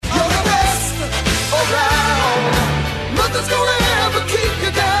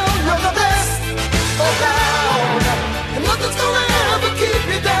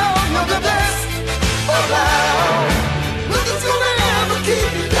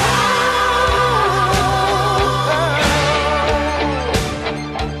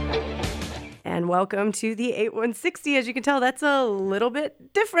welcome to the 8160. As you can tell, that's a little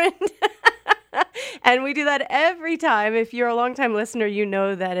bit different. And we do that every time. If you're a longtime listener, you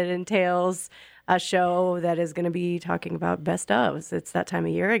know that it entails a show that is going to be talking about best ofs. It's that time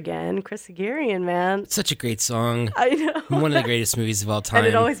of year again. Chris Hagarian, man. Such a great song. I know. One of the greatest movies of all time. And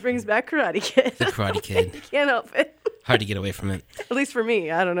it always brings back Karate Kid. The Karate Kid. Can't help it. Hard to get away from it. At least for me.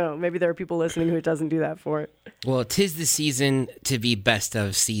 I don't know. Maybe there are people listening who it doesn't do that for. Well, 'tis the season to be best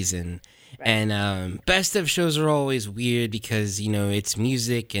of season. Right. And best of shows are always weird because, you know, it's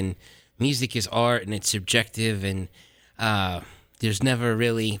music and music is art and it's subjective and there's never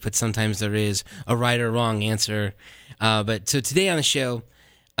really, but sometimes there is, a right or wrong answer. But so today on the show,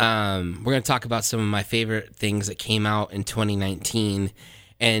 we're going to talk about some of my favorite things that came out in 2019.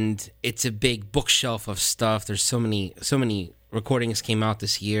 And it's a big bookshelf of stuff. There's so many recordings came out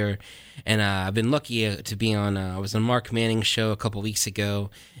this year. And I've been lucky to be on, I was on Mark Manning's show a couple weeks ago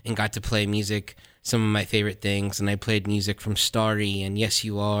and got to play music, some of my favorite things. And I played music from Starry and Yes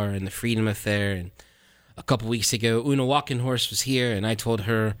You Are and The Freedom Affair. And a couple weeks ago, Una Walkenhorst was here, and I told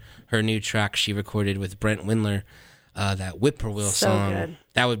her new track she recorded with Brent Windler, that Whippoorwill song. Good.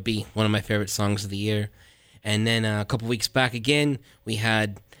 That would be one of my favorite songs of the year. And then a couple weeks back again, we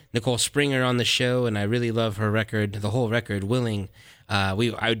had Nicole Springer on the show, and I really love her record, the whole record, Willing. I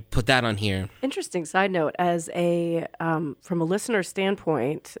would put that on here. Interesting side note, as a from a listener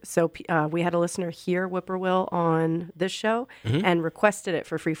standpoint, so we had a listener hear Whippoorwill on this show and requested it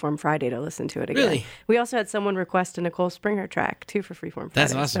for Freeform Friday to listen to it again. Really? We also had someone request a Nicole Springer track too for Freeform Friday.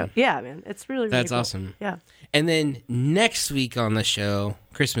 That's awesome. So, yeah, man, it's really That's cool. awesome. Yeah. And then next week on the show,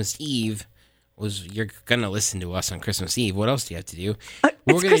 Christmas Eve, you're gonna listen to us on Christmas Eve. What else do you have to do?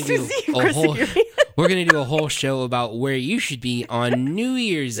 We're gonna do a whole. We're gonna do a whole show about where you should be on New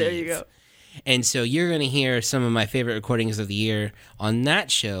Year's Eve. There you go. And so you're gonna hear some of my favorite recordings of the year on that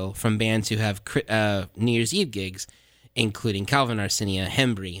show from bands who have New Year's Eve gigs, including Calvin Arsenia,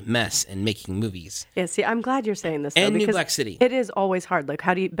 Hembry, Mess, and Making Movies. Yeah, see, I'm glad you're saying this. And New Black City. It is always hard. Like,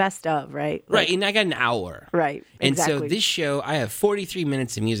 how do you best of, right? Like, Right, and I got an hour. Right, exactly. And so this show, I have 43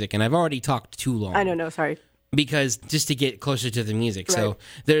 minutes of music, and I've already talked too long. I know, sorry. Because just to get closer to the music. Right. So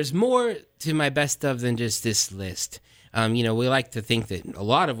there's more to my best of than just this list. You know, we like to think that a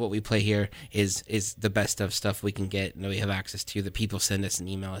lot of what we play here is the best of stuff we can get and that we have access to, that people send us and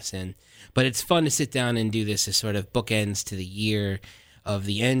email us in. But it's fun to sit down and do this as sort of bookends to the year of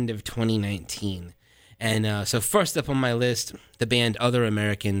the end of 2019. And so first up on my list, the band Other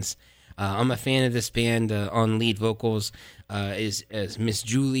Americans. I'm a fan of this band. On lead vocals is Miss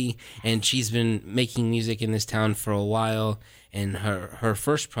Julie, and she's been making music in this town for a while. And her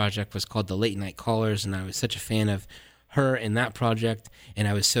first project was called The Late Night Callers, and I was such a fan of her in that project. And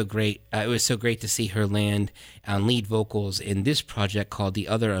it was so great to see her land on lead vocals in this project called The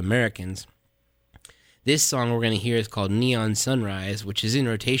Other Americans. This song we're going to hear is called Neon Sunrise, which is in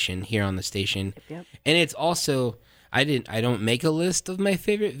rotation here on the station. Yep. And it's also, I don't make a list of my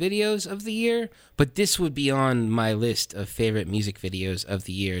favorite videos of the year, but this would be on my list of favorite music videos of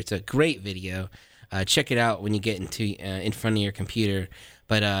the year. It's a great video. Check it out when you get in front of your computer.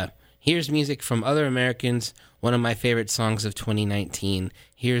 But here's music from Other Americans, one of my favorite songs of 2019.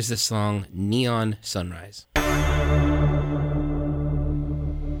 Here's the song Neon Sunrise.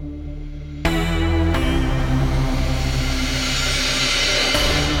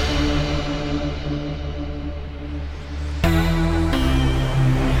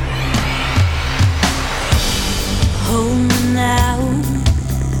 Hold me now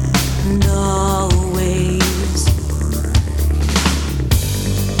and always.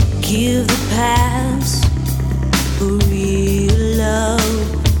 Give the past a real love.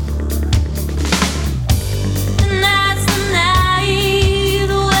 And that's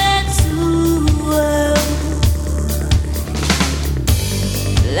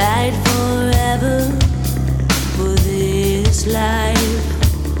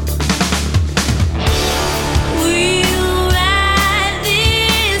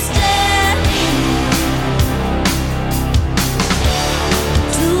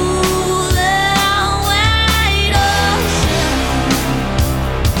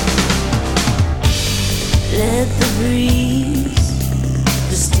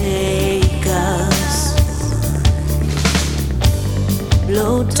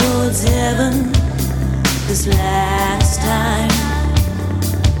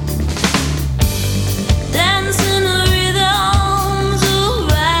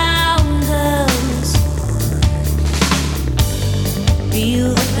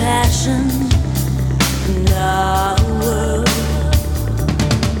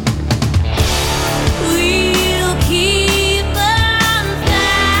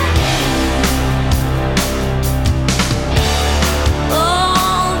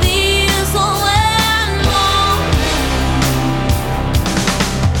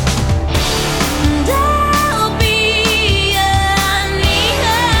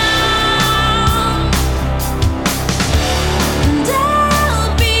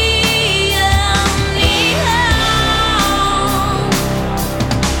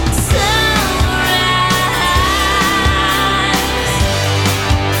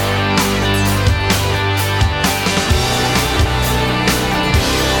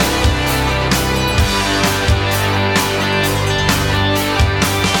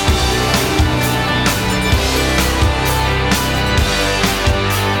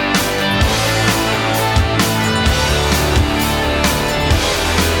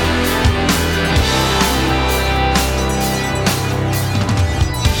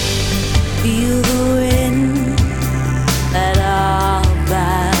Feel the wind at our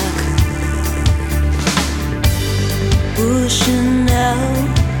back, pushing out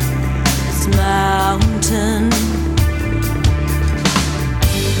this mountain.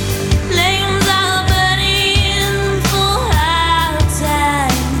 Flames are burning for our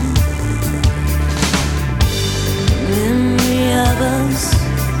time. Memory of us,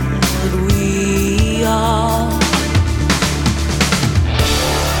 what we are.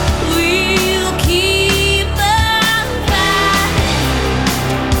 We'll keep on fighting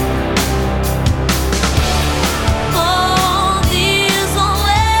for this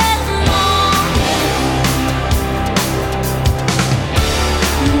wet moment.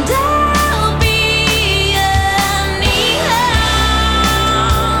 And I'll be anyhow.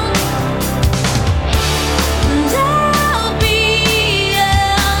 And I'll be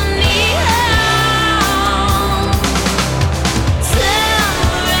anyhow.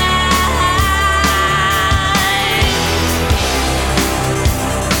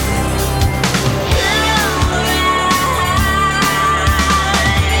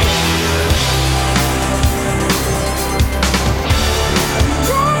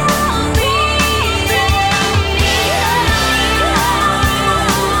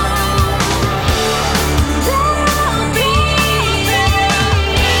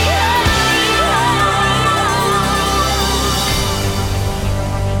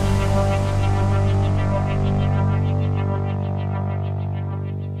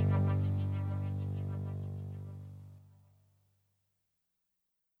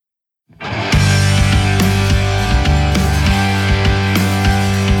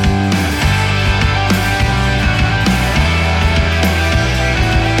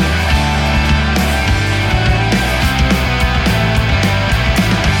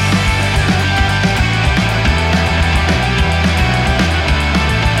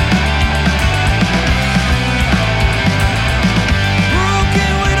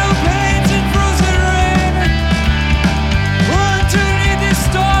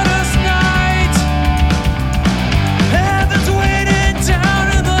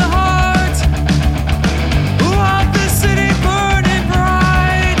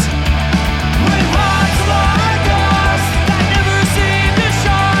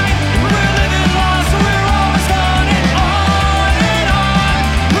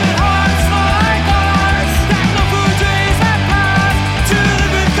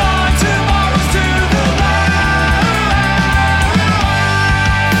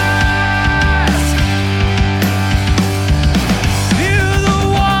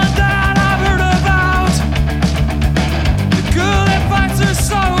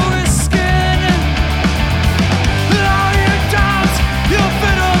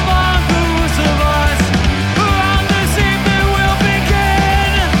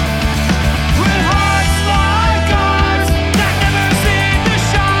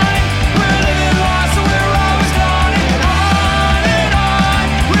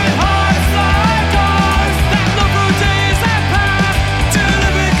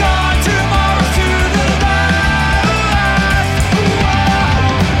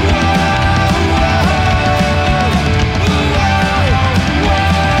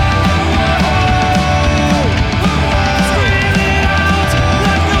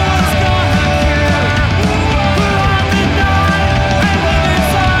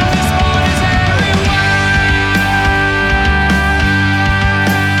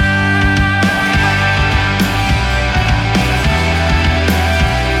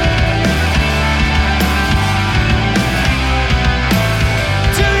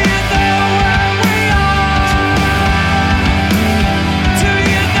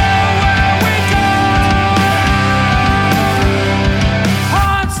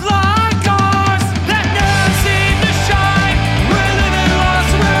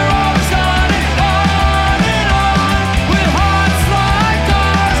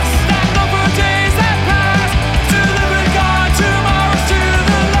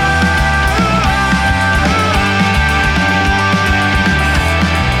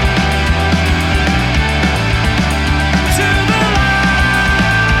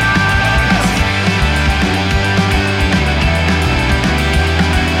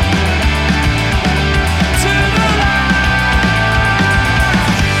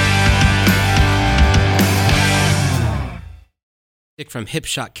 From Hip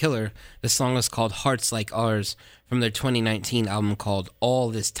Shot Killer. The song is called Hearts Like Ours from their 2019 album called All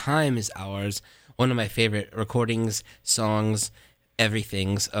This Time Is Ours. One of my favorite recordings, songs,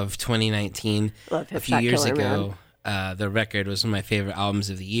 everythings of 2019. Love Hip A few Shot years Killer, ago, the record was one of my favorite albums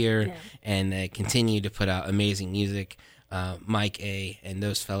of the year, and they continue to put out amazing music. Mike A, and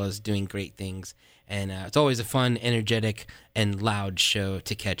those fellows doing great things. And it's always a fun, energetic, and loud show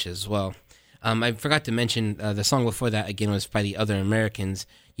to catch as well. I forgot to mention the song before that, again, was by the Other Americans.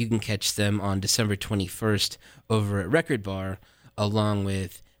 You can catch them on December 21st over at Record Bar, along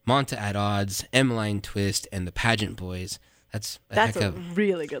with Monta at Odds, Emmeline Twist, and the Pageant Boys. That's a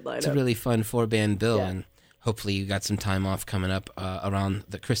really good lineup. It's a really fun 4-band bill, Yeah. and hopefully you got some time off coming up around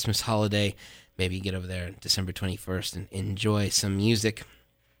the Christmas holiday. Maybe get over there December 21st and enjoy some music.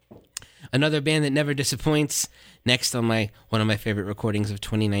 Another band that never disappoints. Next on one of my favorite recordings of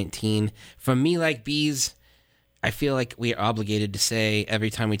 2019, From Me Like Bees. I feel like we are obligated to say every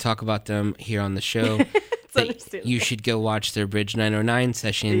time we talk about them here on the show that understandable. you should go watch their Bridge 909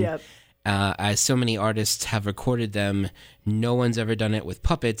 session. Yep. As so many artists have recorded them, no one's ever done it with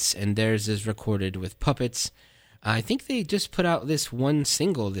puppets, and theirs is recorded with puppets. I think they just put out this one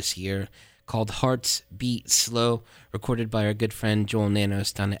single this year called Hearts Beat Slow, recorded by our good friend Joel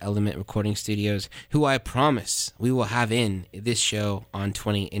Nanos down at Element Recording Studios, who I promise we will have in this show in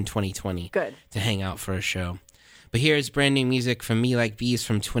 2020 Good. to hang out for a show. But here's brand new music from Me Like Bees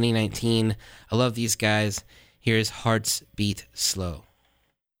from 2019. I love these guys. Here's Hearts Beat Slow.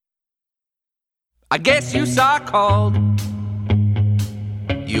 I guess you saw called.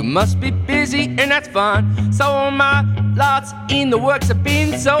 You must be busy, and that's fine. So my lots in the works have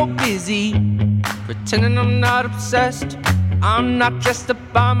been so busy, pretending I'm not obsessed. I'm not dressed up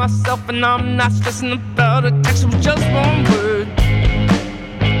by myself, and I'm not stressing about a text with just one word.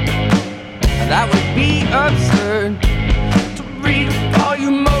 That would be absurd to read a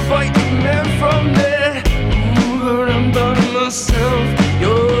volume of what you meant from there. Ooh, but I'm burning myself.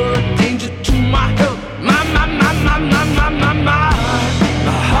 You're a danger to my health. My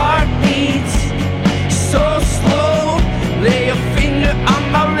heart beats so slow. Lay a finger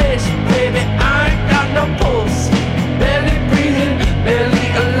on my wrist, baby. I ain't got no pulse. Barely breathing, barely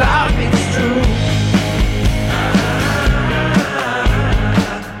alive. It's true.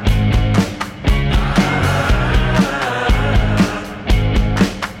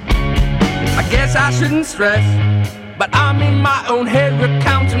 I guess I shouldn't stress, but I'm in my own head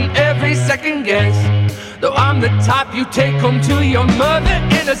recounting every second guess. Though I'm the type you take home to your mother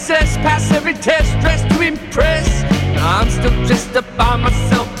and assess, pass every test, dressed to impress. I'm still just up by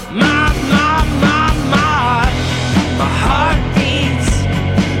myself. My heart beats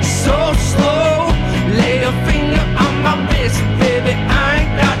so slow. Lay a finger on my wrist, baby. I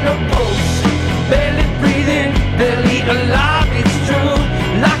ain't got no pulse. Barely breathing, barely alive. It's true.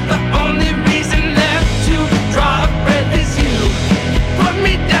 Like the only reason left to draw a breath is you. Put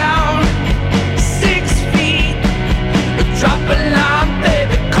me down 6 feet. Drop a line,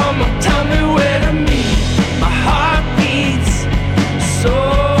 baby. Come on, tell me where to meet. My heart beats so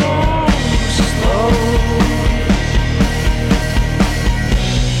slow.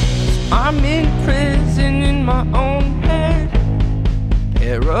 I'm in prison in my own head,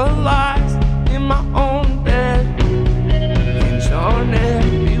 paralyzed in my own bed. Hinge on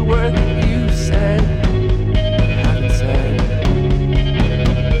every word that you said, haven't said.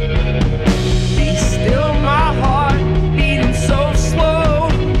 Be still, my heart beating so slow.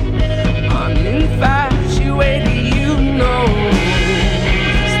 I'm infatuated, you know.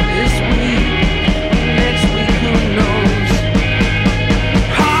 It's this week, next week, who knows?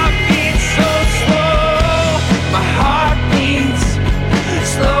 Heart beats so slow. My heart beats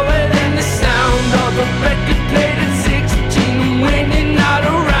slow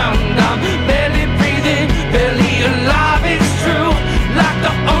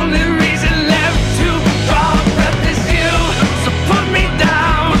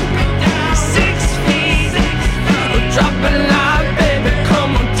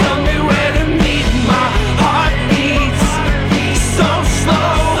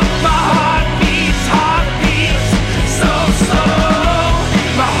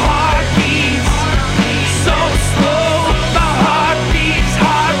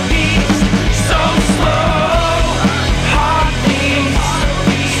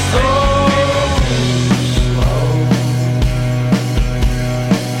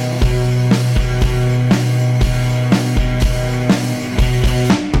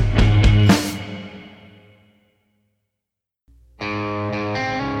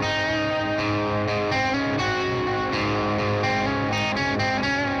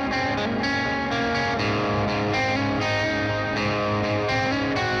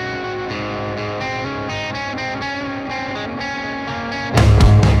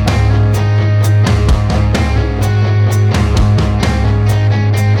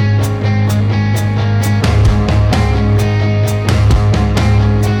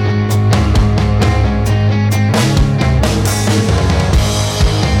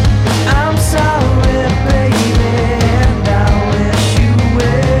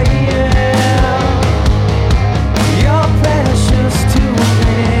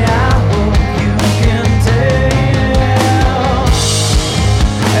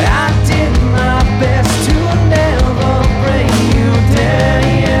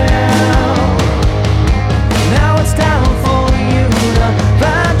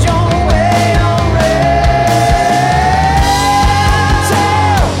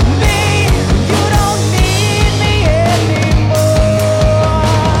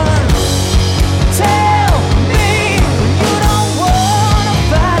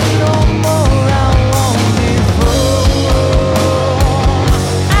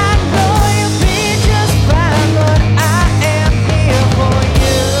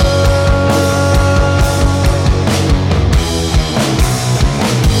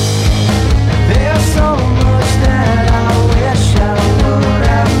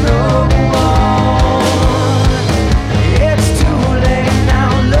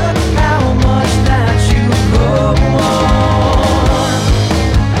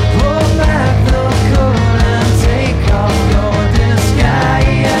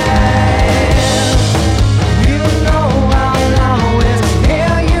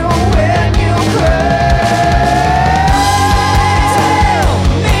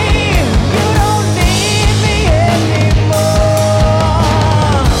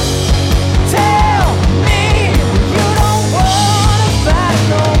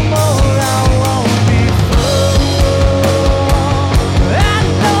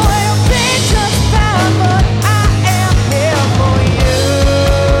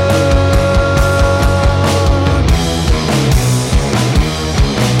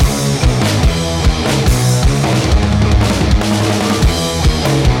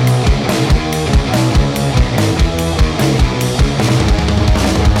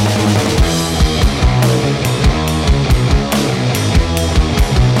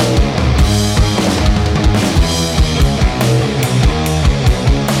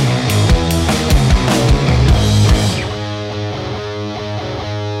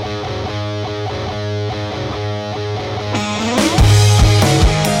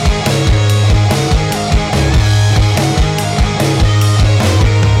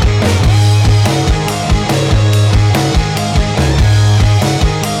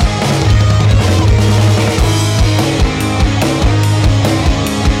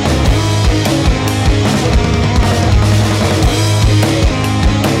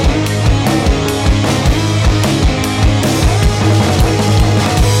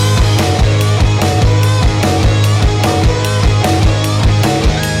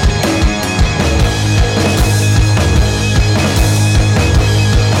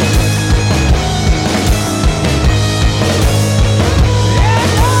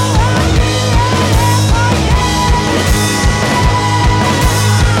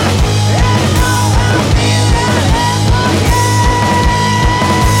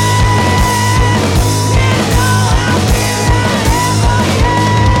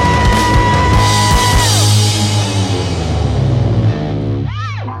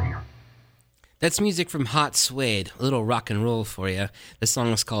That's music from Hot Suede, a little rock and roll for you. The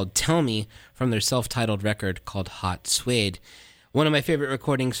song is called Tell Me from their self-titled record called Hot Suede. One of my favorite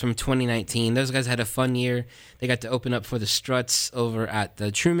recordings from 2019. Those guys had a fun year. They got to open up for the Struts over at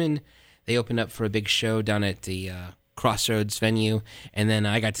the Truman. They opened up for a big show down at the Crossroads venue. And then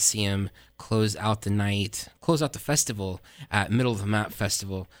I got to see them close out the festival at Middle of the Map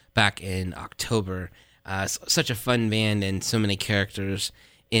Festival back in October. Such a fun band and so many characters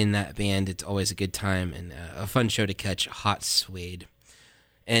in that band. It's always a good time and a fun show to catch. Hot Suede.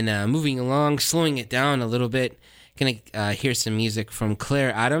 And moving along, slowing it down a little bit, gonna hear some music from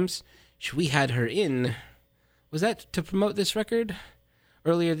Claire Adams. We had her in, was that to promote this record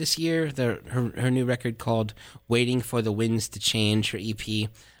earlier this year? Her new record called Waiting for the Winds to Change, her EP.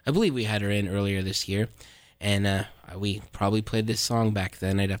 I believe we had her in earlier this year, and we probably played this song back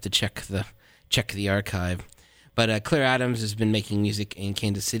then. I'd have to check the archive. But Claire Adams has been making music in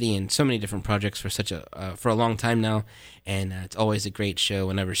Kansas City and so many different projects for a long time now, and it's always a great show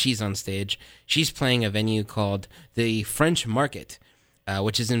whenever she's on stage. She's playing a venue called the French Market,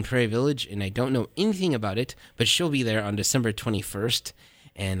 which is in Prairie Village, and I don't know anything about it, but she'll be there on December 21st,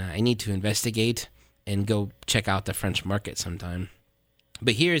 and I need to investigate and go check out the French Market sometime.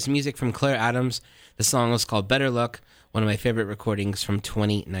 But here is music from Claire Adams. The song is called Better Luck, one of my favorite recordings from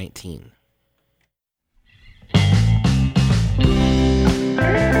 2019. You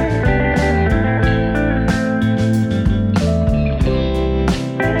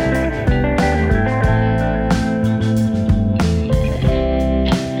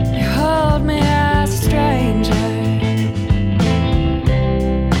hold me as a stranger,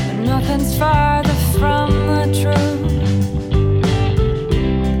 but nothing's farther from the truth.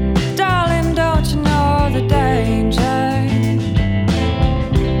 Darling, don't you know the danger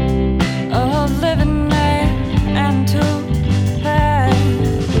of living there and to pay?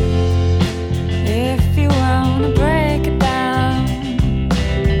 If you wanna break it down,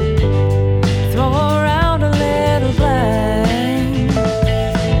 throw around a little blame.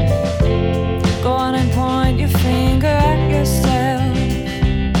 Go on and point your finger at yourself.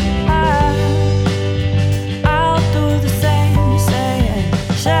 I'll do the same, saying,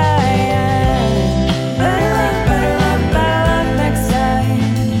 better luck next time.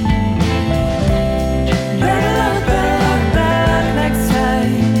 Better luck next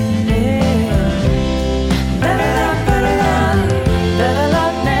time. Yeah. Better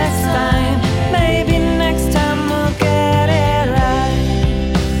luck next time. Maybe next time we'll get it right.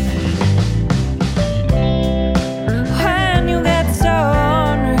 When you get so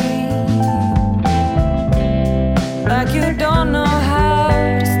ornery, like you don't know how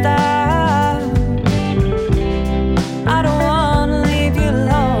to stop, I don't wanna leave you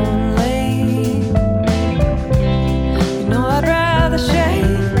lonely. You know I'd rather shake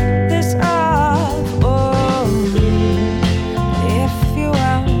this off. Oh, if you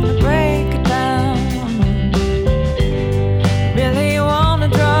wanna break it down, really you wanna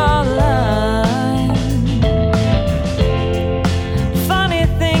draw the line. Funny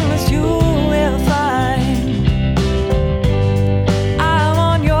thing is you will find I'm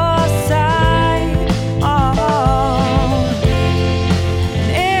on your side. Oh,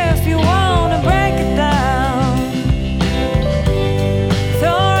 and if you wanna break it down,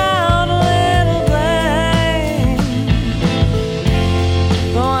 throw around a little blame.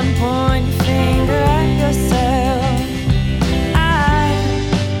 Go and point your finger at yourself.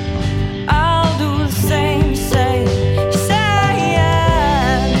 I'll do the same, say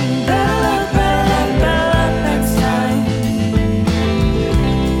better luck next time.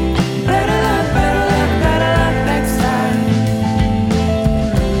 Better luck next time.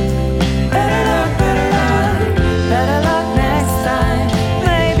 Better luck next time.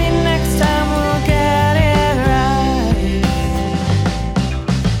 Maybe next time we'll get it right.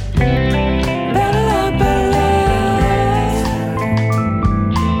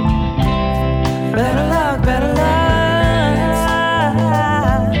 Better luck. Better luck.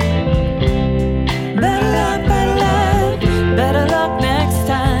 Better luck next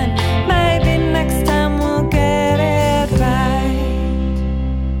time. Maybe next time we'll get it right.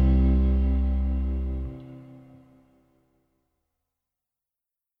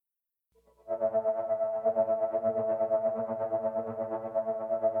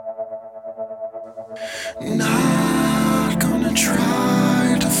 Not gonna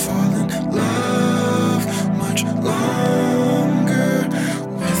try to fall in love much longer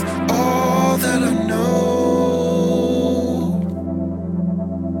with all that I know.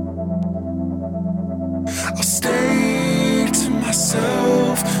 I'll stay to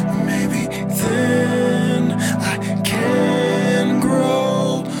myself, maybe then I can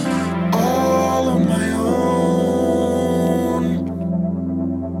grow. All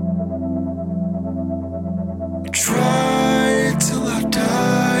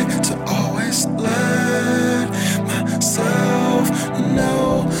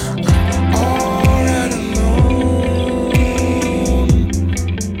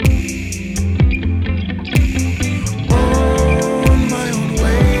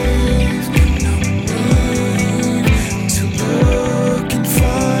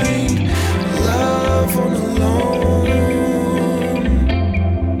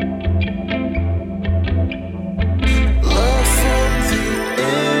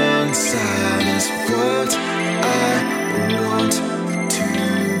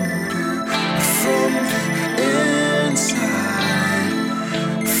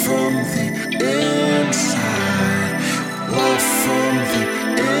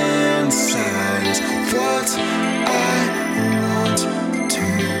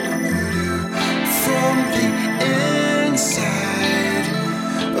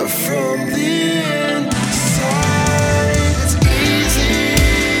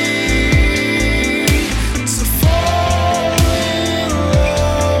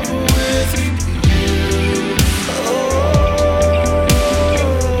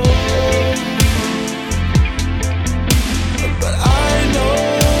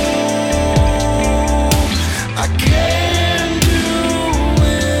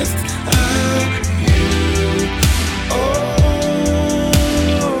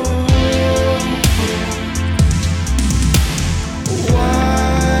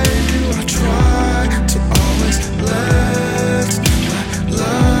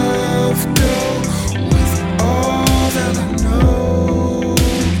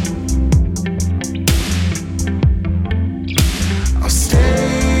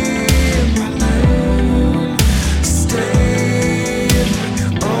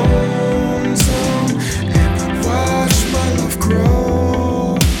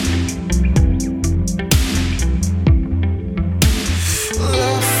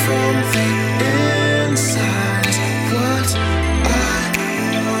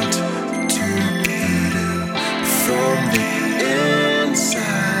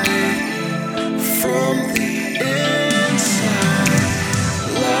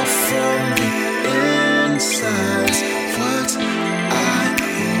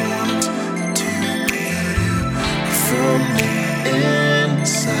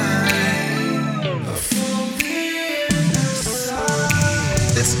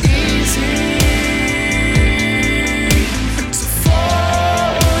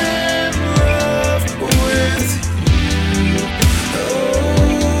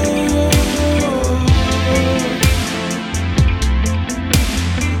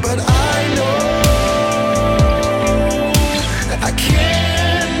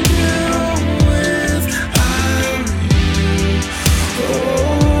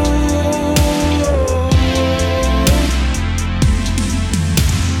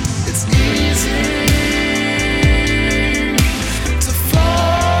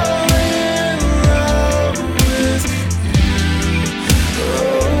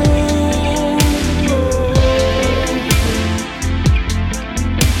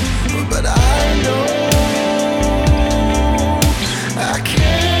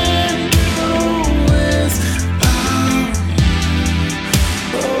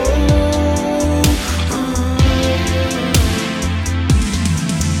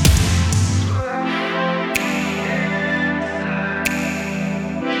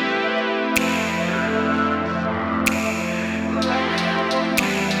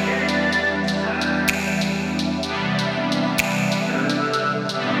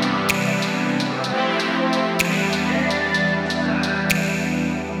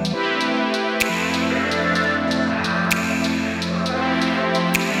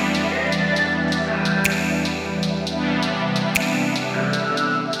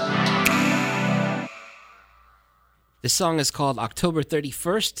The song is called October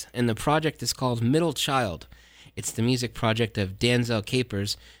 31st, and the project is called Middle Child. It's the music project of Danzel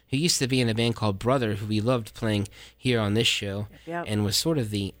Capers, who used to be in a band called Brother, who we loved playing here on this show, Yep. and was sort of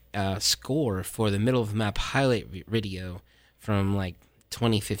the score for the Middle of the Map highlight video from like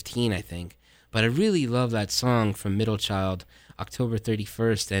 2015, I think. But I really love that song from Middle Child, October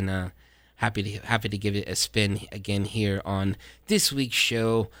 31st, and happy to give it a spin again here on this week's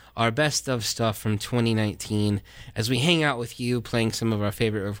show, our best of stuff from 2019, as we hang out with you, playing some of our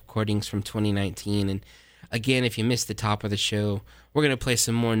favorite recordings from 2019. And again, if you missed the top of the show, we're going to play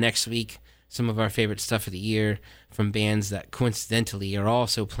some more next week, some of our favorite stuff of the year from bands that coincidentally are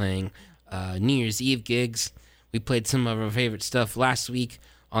also playing New Year's Eve gigs. We played some of our favorite stuff last week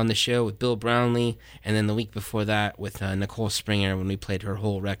on the show with Bill Brownlee, and then the week before that with Nicole Springer when we played her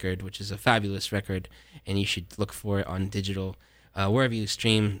whole record, which is a fabulous record, and you should look for it on digital, wherever you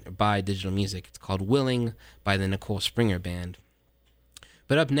stream or buy digital music. It's called Willing by the Nicole Springer Band.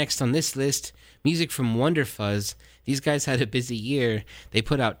 But up next on this list, music from Wonderfuzz. These guys had a busy year. They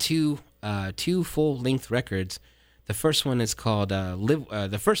put out two full-length records. The first one is called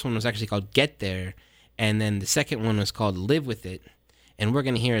the first one was actually called Get There, and then the second one was called Live With It. And we're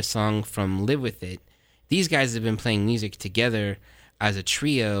going to hear a song from Live With It. These guys have been playing music together as a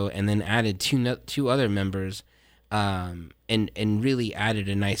trio and then added two other members and really added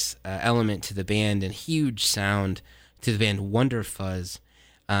a nice element to the band and huge sound to the band Wonderfuzz.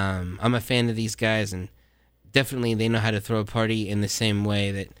 I'm a fan of these guys, and definitely they know how to throw a party in the same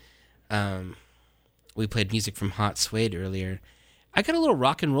way that we played music from Hot Suede earlier. I got a little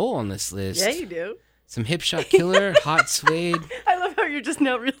rock and roll on this list. Yeah, you do. Some Hip Shot Killer, Hot Suede, I love how you're just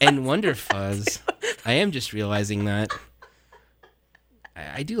now realizing. and Wonderfuzz. I am just realizing that.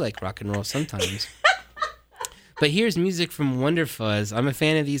 I do like rock and roll sometimes. But here's music from Wonderfuzz. I'm a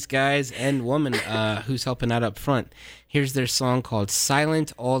fan of these guys and woman who's helping out up front. Here's their song called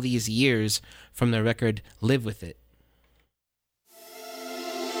Silent All These Years from their record Live With It.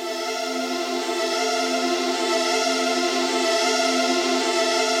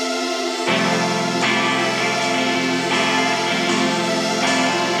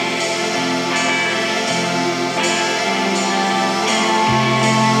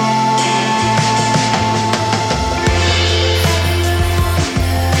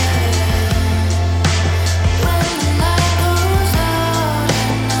 When the light goes out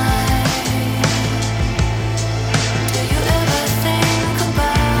at night,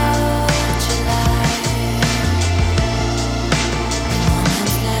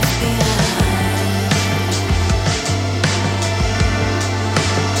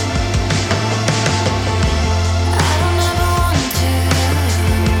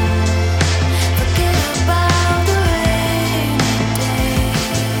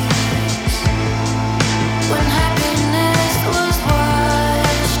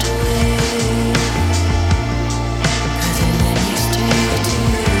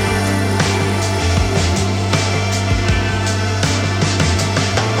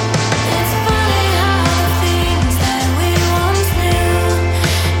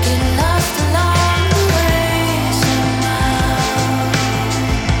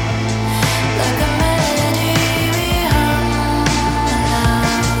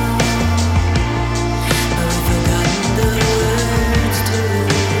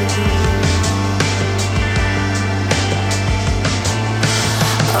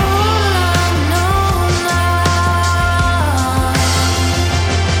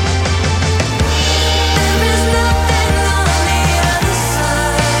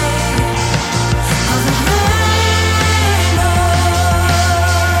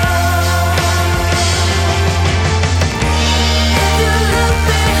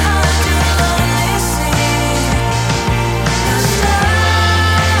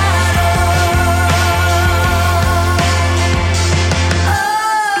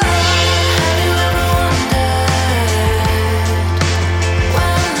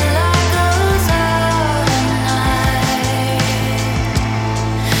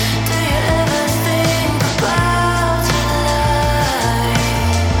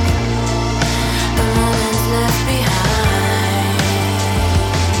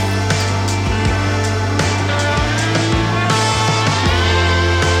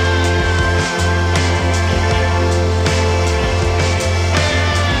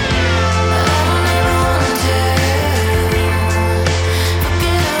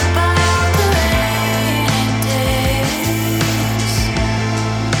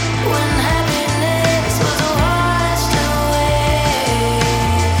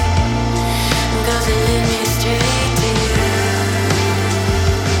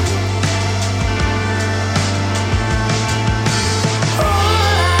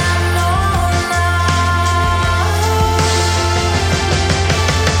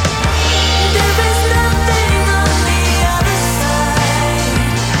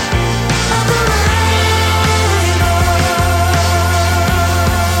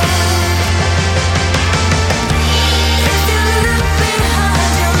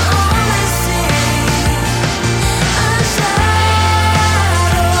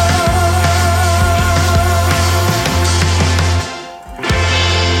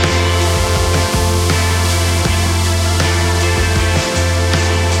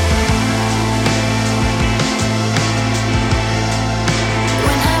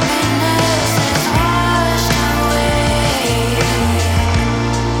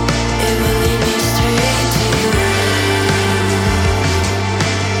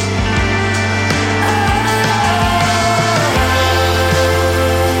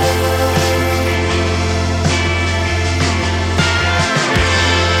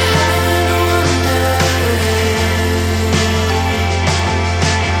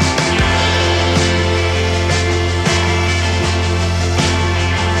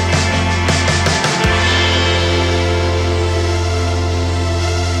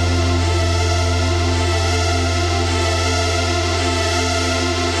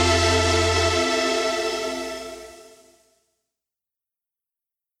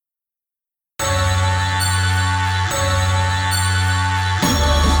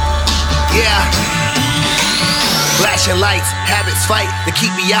 Flashing lights, habits fight to keep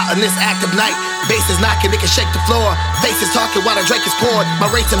me out in this active night. Bases knocking, it can shake the floor. Faces talking while the drink is poured. My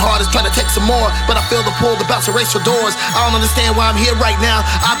racing heart is trying to take some more, but I feel the pull, the bounce to race for doors. I don't understand why I'm here right now.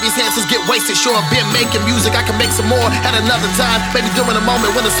 Obvious answers get wasted. Sure, I've been making music, I can make some more at another time. Maybe during a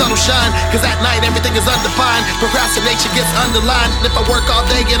moment when the sun will shine. Cause at night everything is undefined. Procrastination gets underlined. And if I work all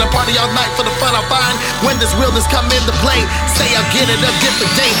day, get a party all night for the fun I find. When does realness come into play? Say I'll get it a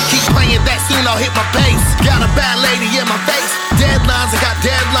different day. Keep playing that soon, I'll hit my pace. Got a bad lady in my face. Deadlines, I got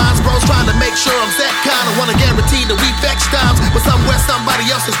deadlines. Bros trying to make sure I'm set kind of wanna guarantee the week fetch times. But somewhere somebody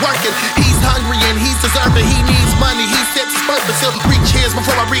else is working. He's hungry and he's deserving. He needs money, he sets his purpose. He'll reach his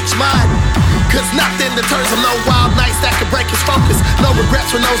before I reach mine. Cause nothing deters him, no wild nights that can break his focus. No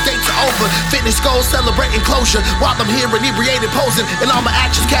regrets when those dates are over. Fitness goals celebrating closure. While I'm here inebriated posing, and all my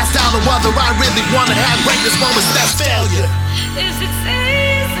actions cast out on whether I really wanna have greatness moments. That's failure. Is it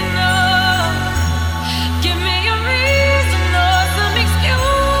seasonal? Give me a reason or some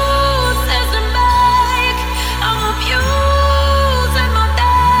excuses to make. I'm abusing my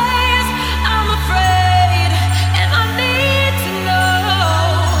days. I'm afraid and I need to know.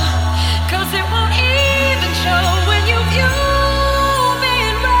 Cause it won't even show when you view me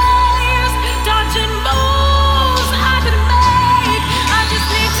in rays. Dodging moves I could make. I just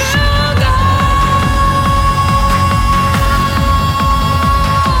need to go.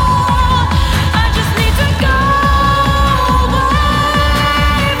 I just need to go away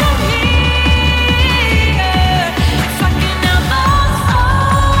from here. Sucking out my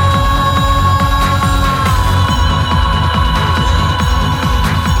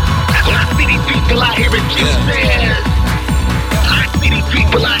I see these people out here excuses. I see these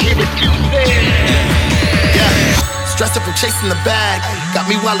people out here excuses. Yeah. Stressing from chasing the bag. Got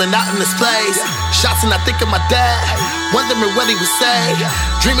me wildin' out in this place. Shots and I think of my dad. Wondering what he would say.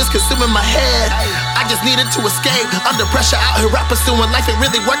 Dreamers consuming my head. I just needed to escape. Under pressure out here rap pursuing life ain't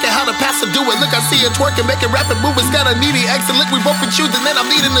really working. How to pass or do it. Look, I see it twerking, making rapid movements. Got a needy exit. Look, we both been choosing, then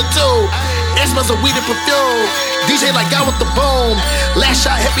I'm needing the two. Air smells of weed and perfume. DJ like guy with the boom. Last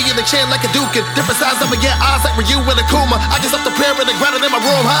shot hit me in the chin like a duke. Different size of me, get odds like Ryu and Akuma. I just up the prayer and the grounded in my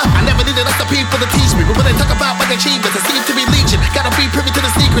room, huh? I never needed other people to teach me, but when they talk about my achievements, it seems to be legion. Gotta be privy to the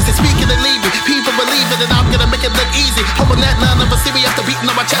secrets and speaking and leaving. People believing that I'm gonna make it look easy. Hoping that none of us see me after beating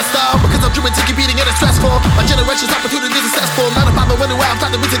on my chest, though. Because I'm driven to competing and it's stressful. My generation's opportunities successful. Not a problem anywhere I'm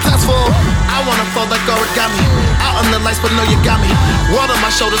trying to be successful. I wanna fold like origami. Out on the lights, but know you got me. World on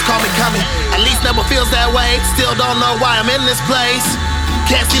my shoulders, call me coming. At least never feels that way. Still don't know why I'm in this place.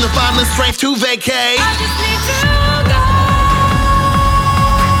 Can't seem to find the strength to vacate. I just need to go.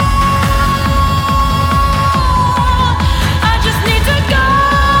 I just need to go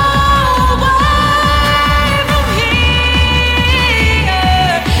away from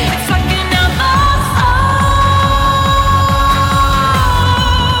here. It's sucking out my soul.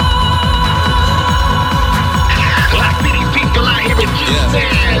 I see these people out here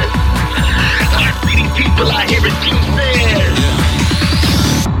excuses. I see these people out here excuses.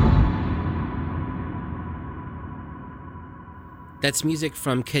 That's music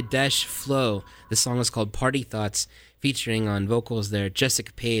from Kadesh Flow. The song is called Party Thoughts, featuring on vocals there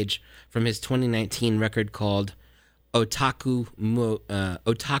Jessica Page from his 2019 record called Otaku Moods.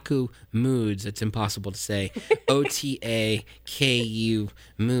 It's impossible to say. OTAKU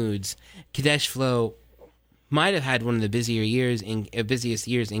Moods. Kadesh Flow might have had one of the busiest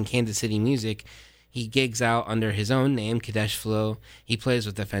years in Kansas City music. He gigs out under his own name, Kadesh Flow. He plays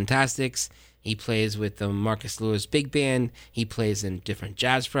with the Fantastics. He plays with the Marcus Lewis Big Band. He plays in different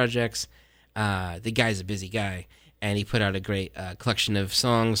jazz projects. The guy's a busy guy, and he put out a great collection of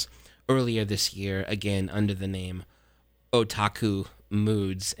songs earlier this year, again under the name Otaku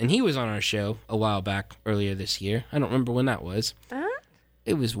Moods. And he was on our show a while back earlier this year. I don't remember when that was.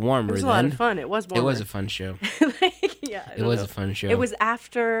 It was warmer then. It was a lot of fun. It was warmer. It was a fun show. It was a fun show. It was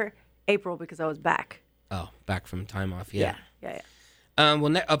after April because I was back. Oh, back from time off, yeah. Yeah.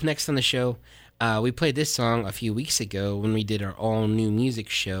 Up next on the show, we played this song a few weeks ago when we did our all-new music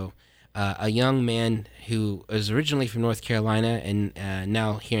show. A young man who was originally from North Carolina and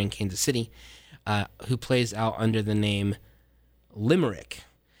now here in Kansas City, who plays out under the name Limerick,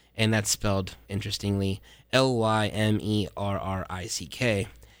 and that's spelled, interestingly, Lymerrick.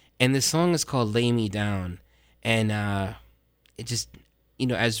 And this song is called Lay Me Down, and it just,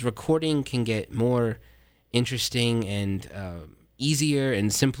 as recording can get more interesting and easier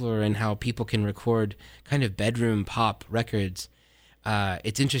and simpler in how people can record kind of bedroom pop records,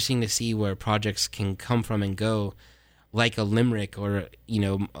 it's interesting to see where projects can come from and go, like a Limerick, or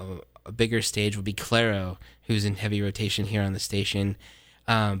a bigger stage would be Claro, who's in heavy rotation here on the station.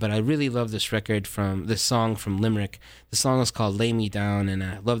 But I really love this song from Limerick. The song is called Lay Me Down, and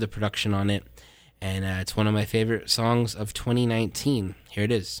I love the production on it. And it's one of my favorite songs of 2019. Here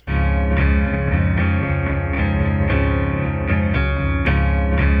it is.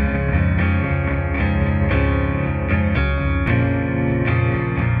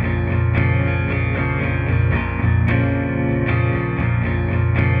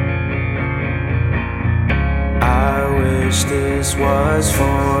 This was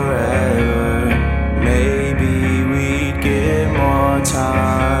forever. Maybe we'd get more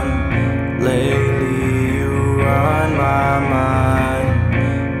time. Lately you run my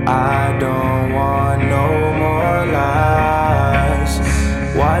mind. I don't want no more lies.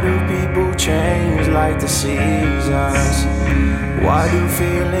 Why do people change like the seasons? Why do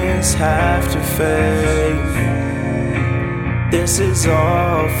feelings have to fade? This is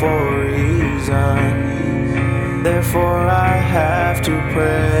all for a reason. Therefore I have to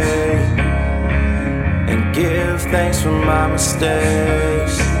pray and give thanks for my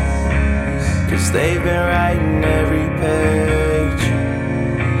mistakes, 'cause they've been writing every page.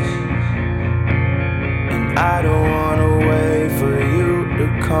 And I don't wanna wait for you to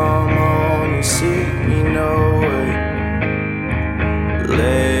come home and see me, no way.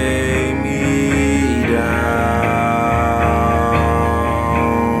 Lay me down.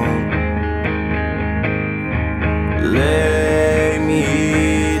 Lay me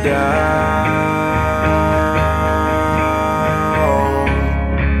down.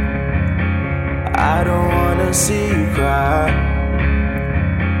 I don't wanna see you cry,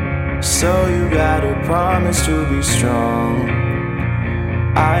 so you gotta promise to be strong.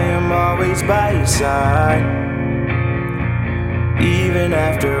 I am always by your side, even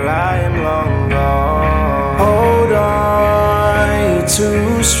after I am long gone. Hold on, you're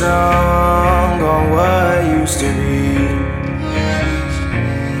too strong on what used to be.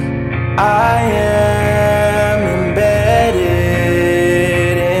 I am embedded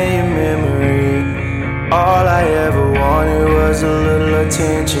in your memory. All I ever wanted was a little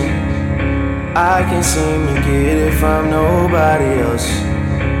attention. I can't seem to get it from nobody else.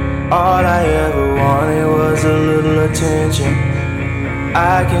 All I ever wanted was a little attention.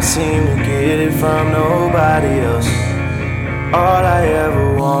 I can't seem to get it from nobody else. All I ever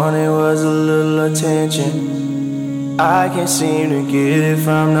wanted was a little attention. I can't seem to get it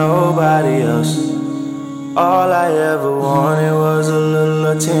from nobody else. All I ever wanted was a little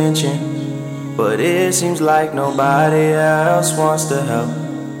attention, but it seems like nobody else wants to help.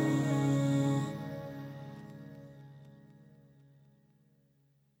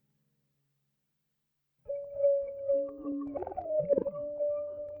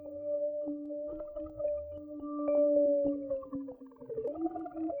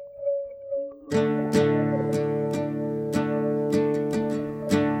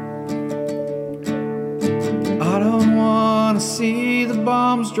 See the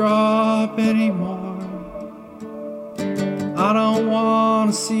bombs drop anymore. I don't want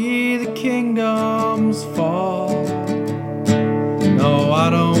to see the kingdoms fall. No, I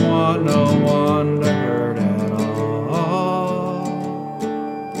don't want no one to hurt at all.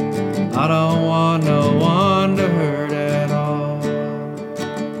 I don't want no one to hurt at all.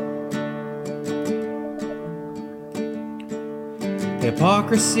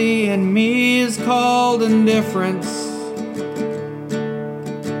 Hypocrisy in me is called indifference,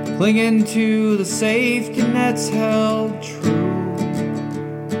 clinging to the safety nets held true.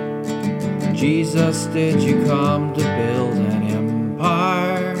 Jesus, did you come to build an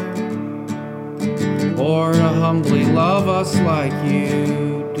empire, or to humbly love us like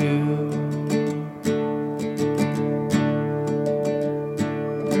you do?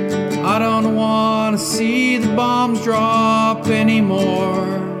 I don't want to see the bombs drop anymore.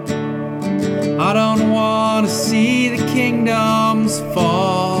 I don't want to see the kingdoms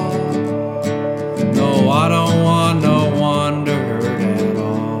fall. No, I don't want no one to hurt at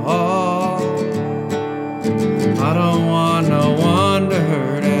all. I don't want no one to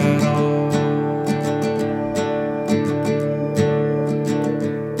hurt at all.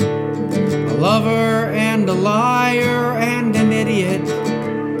 A lover and a liar and an idiot,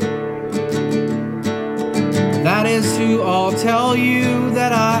 that is who I'll tell you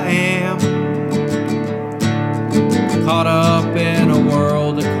that I am. Caught up in a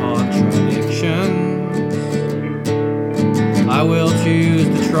world of contradictions, I will choose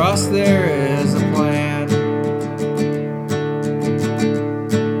to trust there is a plan.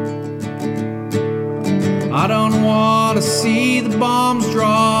 I don't want to see the bombs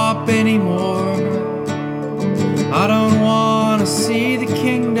drop anymore. I don't want to see the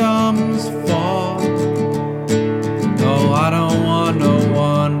kingdoms fall. No, I don't want no one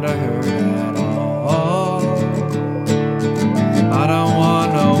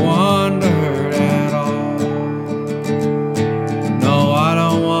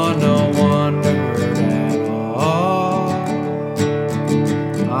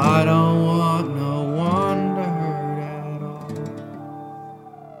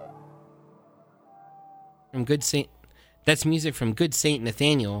Good Saint. That's music from Good Saint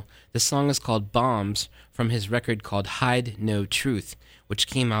Nathaniel. The song is called Bombs from his record called Hide No Truth, which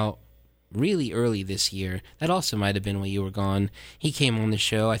came out really early this year. That also might have been when you were gone. He came on the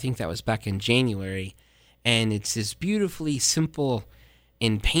show. I think that was back in January. And it's this beautifully simple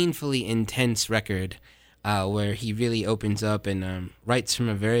and painfully intense record where he really opens up and writes from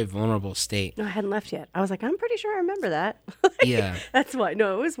a very vulnerable state. No, I hadn't left yet. I was like, I'm pretty sure I remember that. Yeah. That's why.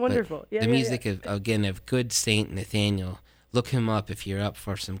 No, it was wonderful. The music of Good Saint Nathaniel. Look him up if you're up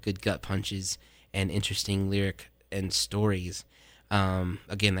for some good gut punches and interesting lyric and stories.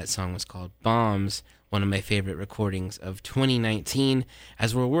 Again, that song was called Bombs, one of my favorite recordings of 2019.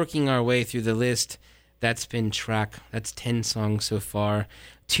 As we're working our way through the list, that's 10 songs so far.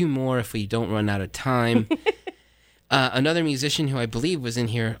 2 more if we don't run out of time. Another musician who I believe was in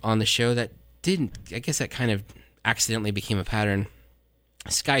here on the show that didn't, I guess that kind of accidentally became a pattern,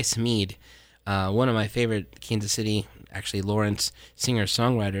 Sky Smeed, one of my favorite Kansas City, actually Lawrence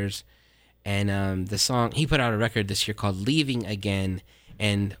singer-songwriters. And the song, he put out a record this year called Leaving Again.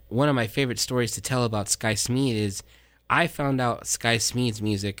 And one of my favorite stories to tell about Sky Smeed is I found out Sky Smeed's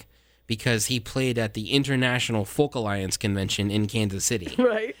music because he played at the International Folk Alliance convention in Kansas City.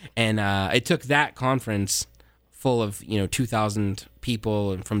 Right. And it took that conference full of, 2,000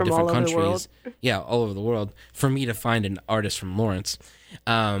 people from different countries. Yeah, all over the world, for me to find an artist from Lawrence.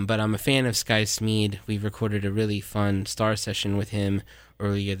 But I'm a fan of Sky Smeed. We recorded a really fun star session with him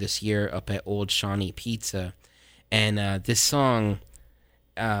earlier this year up at Old Shawnee Pizza. And this song,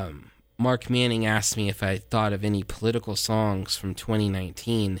 Mark Manning asked me if I thought of any political songs from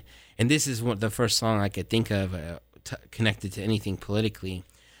 2019. And this is the first song I could think of connected to anything politically.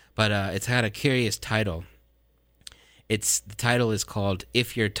 But it's had a curious title. The title is called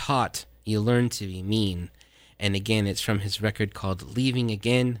If You're Taught, You Learn to Be Mean. And again, it's from his record called Leaving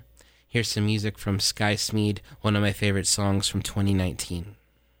Again. Here's some music from Sky Smeed, one of my favorite songs from 2019.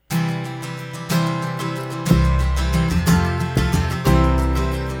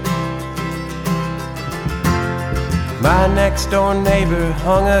 My next door neighbor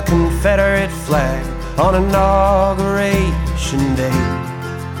hung a Confederate flag on Inauguration Day.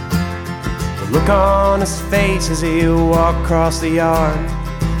 The look on his face as he walked across the yard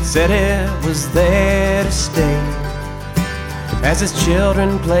said it was there to stay. As his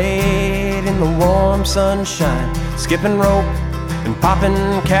children played in the warm sunshine, skipping rope and popping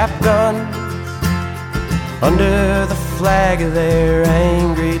cap guns under the flag of their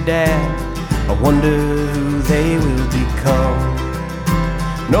angry dad, I wonder who they will become.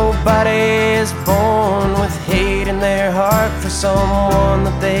 Nobody is born with hate in their heart for someone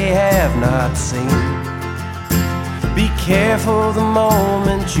that they have not seen. Be careful the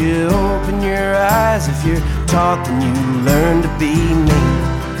moment you open your eyes. If you're taught, then you learn to be mean.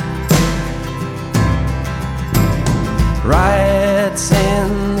 Riots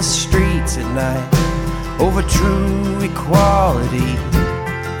in the streets at night over true equality.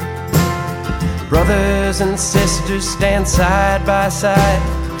 Brothers and sisters stand side by side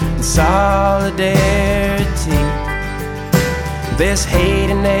in solidarity. There's hate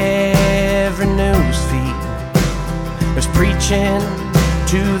in every news feed. There's preaching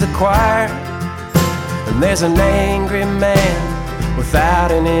to the choir, and there's an angry man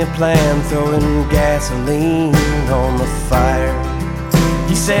without any plan throwing gasoline on the fire.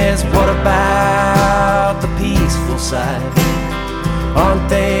 He says, what about the peaceful side? Aren't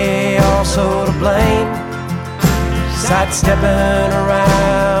they also to blame? Sidestepping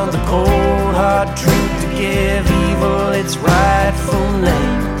around the cold hard truth to give evil its rightful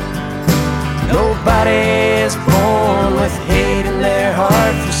name. Nobody is born with hate in their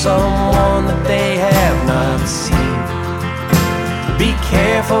heart for someone that they have not seen. Be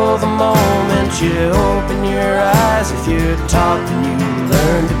careful the moment you open your eyes. If you're taught, then you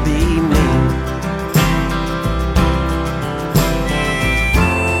learn to be mean.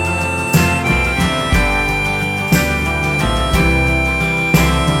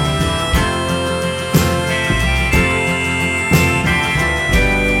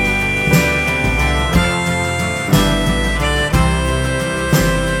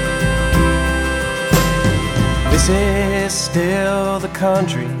 This is still the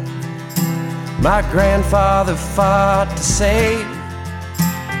country my grandfather fought to save.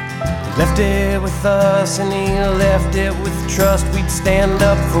 He left it with us and he left it with trust. We'd stand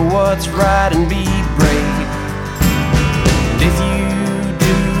up for what's right and be brave. And if you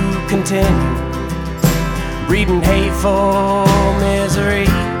do continue breeding hateful misery,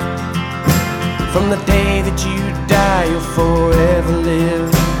 from the day that you die you'll forever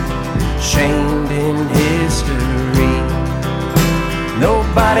live shamed in history.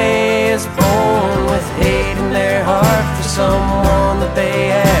 Nobody is born with hate in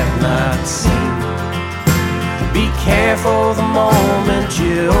careful the moment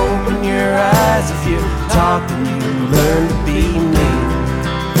you open your eyes. If you talk, then you learn to be mean.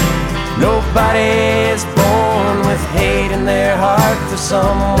 Nobody is born with hate in their heart for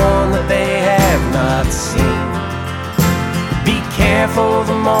someone that they have not seen. Be careful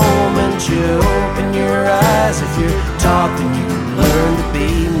the moment you open your eyes. If you're talking, you learn to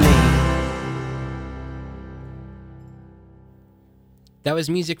be mean. That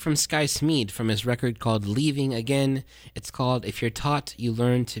was music from Sky Smeed from his record called Leaving Again. It's called If You're Taught, You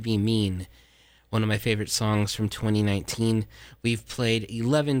Learn to Be Mean. One of my favorite songs from 2019. We've played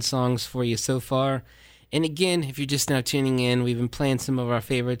 11 songs for you so far. And again, if you're just now tuning in, we've been playing some of our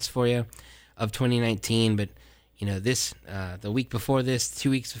favorites for you of 2019. But, you know, this, the week before this,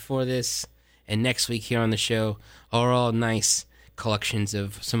 2 weeks before this, and next week here on the show are all nice collections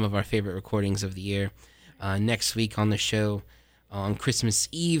of some of our favorite recordings of the year. Next week on the show, on Christmas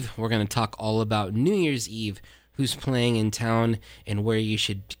Eve, we're going to talk all about New Year's Eve, who's playing in town, and where you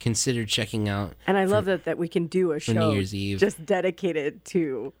should consider checking out. And I love that we can do a show New Year's Eve just dedicated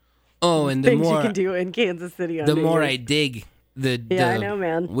to and things you can do in Kansas City on the New more Year's. I dig, I know,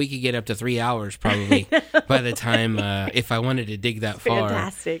 man. We could get up to 3 hours probably by the time if I wanted to dig that far.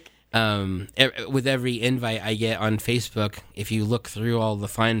 Fantastic. With every invite I get on Facebook, if you look through all the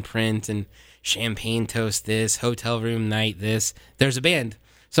fine print and champagne toast this, hotel room night this, there's a band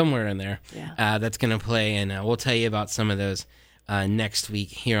somewhere in there that's going to play, and we'll tell you about some of those next week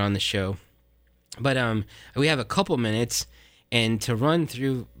here on the show. But we have a couple minutes, and to run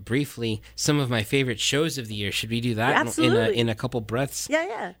through briefly some of my favorite shows of the year. Should we do that Absolutely. in a couple breaths?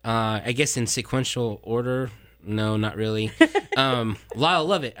 Yeah. I guess in sequential order. No, not really. Lyle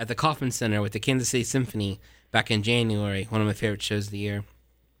Lovett at the Kauffman Center with the Kansas City Symphony back in January. One of my favorite shows of the year.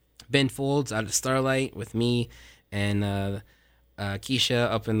 Ben Folds out of Starlight with me and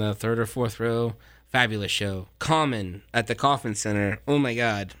Keisha up in the third or fourth row. Fabulous show. Common at the Kauffman Center. Oh my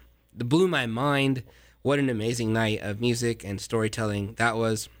God. It blew my mind. What an amazing night of music and storytelling that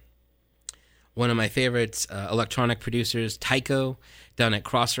was. One of my favorites, electronic producers, Tycho, down at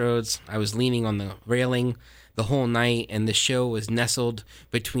Crossroads. I was leaning on the railing the whole night, and the show was nestled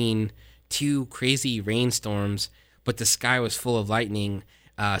between two crazy rainstorms, but the sky was full of lightning.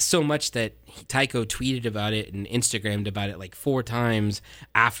 So much that Tycho tweeted about it and Instagrammed about it like 4 times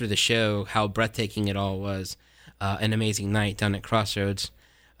after the show, how breathtaking it all was. An amazing night down at Crossroads.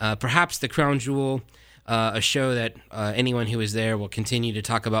 Perhaps the crown jewel, a show that anyone who was there will continue to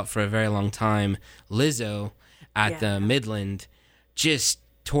talk about for a very long time. Lizzo at the Midland just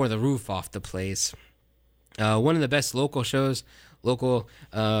tore the roof off the place. One of the best local shows,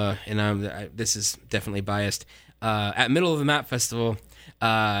 and this is definitely biased, at Middle of the Map Festival.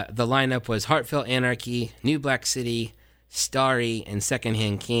 The lineup was Heartfelt Anarchy, New Black City, Starry, and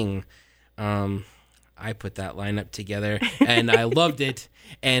Secondhand King. I put that lineup together, and I loved it.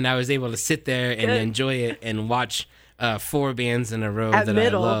 And I was able to sit there and enjoy it and watch 4 bands in a row At that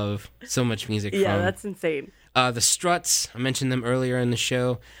Middle. I love so much music from. Yeah, that's insane. The Struts, I mentioned them earlier in the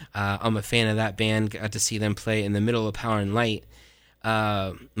show. I'm a fan of that band. Got to see them play in the middle of Power and Light.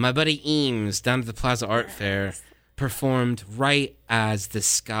 My buddy Eames down at the Plaza Art Fair performed right as the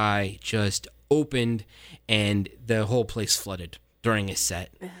sky just opened and the whole place flooded during his set.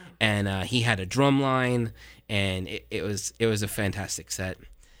 And he had a drum line, and it was a fantastic set.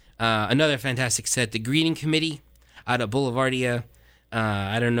 Another fantastic set, the Greeting Committee out of Boulevardia.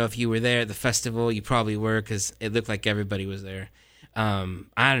 I don't know if you were there at the festival. You probably were, because it looked like everybody was there. I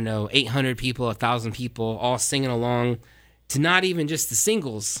don't know, 800 people, 1,000 people, all singing along to not even just the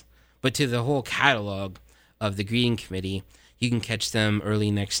singles, but to the whole catalog of the Greeting Committee. You can catch them early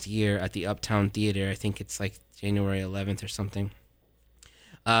next year at the Uptown Theater. I think it's like January 11th or something.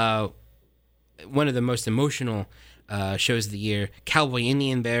 One of the most emotional shows of the year, Cowboy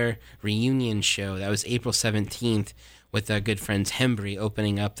Indian Bear reunion show. That was April 17th with our good friends Hembry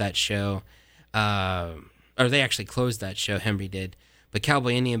opening up that show. Or they actually closed that show, Hembry did. But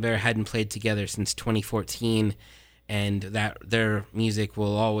Cowboy Indian Bear hadn't played together since 2014, and that their music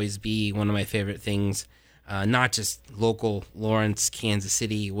will always be one of my favorite things. Not just local Lawrence, Kansas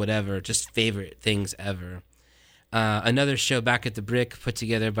City, whatever, just favorite things ever. Another show back at the Brick put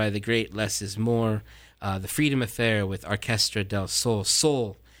together by the great Less Is More, The Freedom Affair with Orchestra del Sol.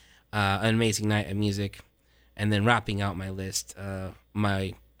 Soul, an amazing night of music. And then wrapping out my list,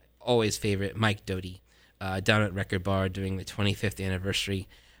 my always favorite Mike Doty, down at Record Bar doing the 25th anniversary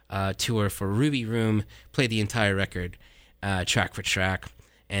tour for Ruby Room, played the entire record, track for track.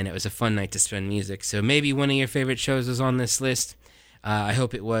 And it was a fun night to spend music. So maybe one of your favorite shows was on this list. I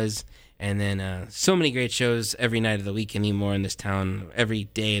hope it was. And then so many great shows every night of the week anymore in this town. Every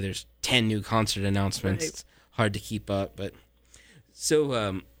day there's 10 new concert announcements. Right. hard to keep up. But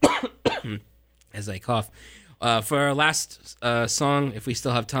so as I cough, for our last song, if we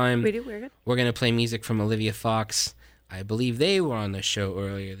still have time, We do, we're good. we're gonna play music from Olivia Fox. I believe they were on the show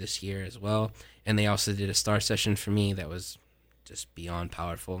earlier this year as well, and they also did a star session for me that was just beyond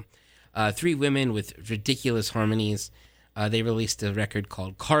powerful. Three women with ridiculous harmonies. They released a record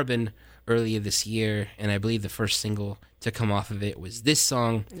called Carbon earlier this year, and I believe the first single to come off of it was this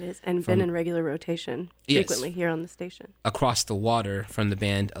song, It is, and been in regular rotation Yes. frequently here on the station. Across the Water, from the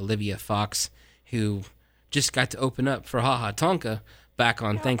band Olivia Fox, who just got to open up for Ha Ha Tonka back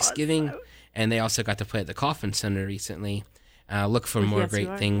on Thanksgiving, and they also got to play at the Coffin Center recently. Look for more Yes, great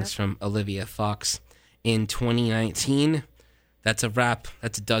you are, things from Olivia Fox in 2019. That's a wrap.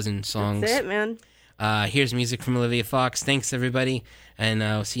 That's a dozen songs. That's it, man. Here's music from Olivia Fox. Thanks, everybody, and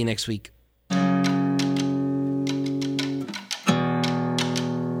I'll see you next week.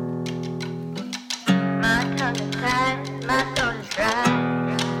 My tongue is tied, my throat is dry.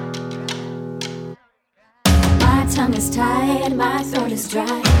 My tongue is tied, my throat is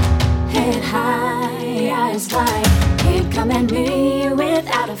dry. Head high, eyes wide. Can't come at me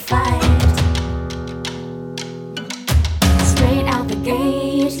without a fight. Straight out the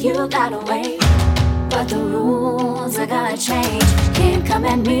gate, you gotta wait. But the rules are gonna change. Can't come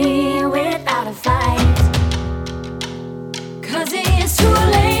at me without a fight. 'Cause it's too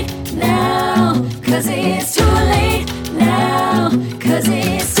late now. 'Cause it's too late now. 'Cause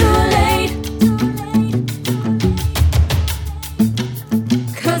it's too late.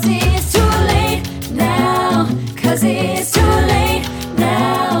 'Cause it's too late now. 'Cause it's too late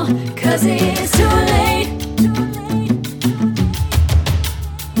now. 'Cause it's too late.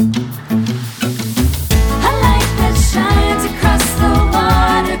 A light that shines across the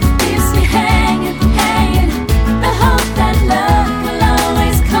water leaves me hanging, hanging. The hope that love will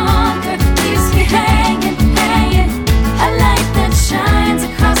always conquer leaves me hanging, hanging. A light that shines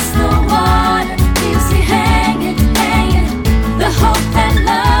across the water leaves me hanging, hanging. The hope that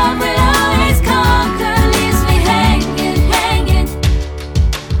love will always conquer leaves me hanging, hanging.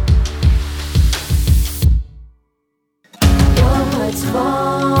 Your words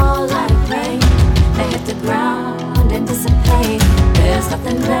fall like rain. They hit the ground and dissipate. There's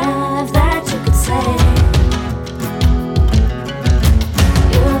nothing left that you could say.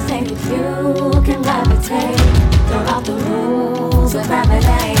 You think if you can gravitate, throw out the rules of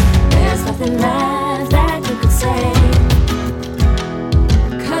gravity. There's nothing left that you could say.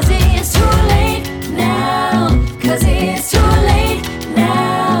 'Cause it's too late now. 'Cause it's too late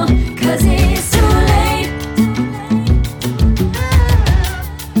now. 'Cause it's too late.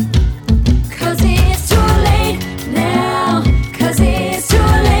 'Cause it's too late now. 'Cause it's too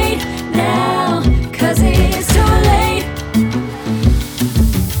late now. 'Cause it's too late.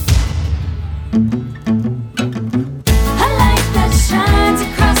 A light that shines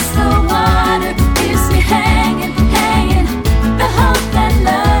across the water leaves me hanging, hanging. The hope that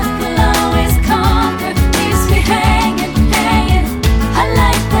love will always conquer leaves me hanging, hanging. A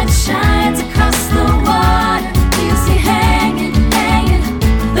light that shines across the water leaves me hanging, hanging.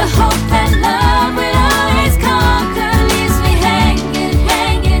 The hope that love will always conquer leaves me hanging,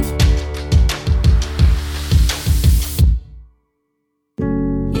 hanging.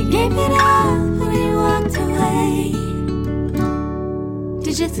 You gave it up when you walked away.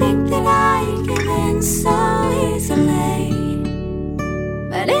 Did you think that I'd give in so easily?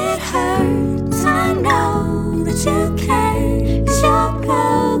 But it hurts, I know that you care. 'Cause you're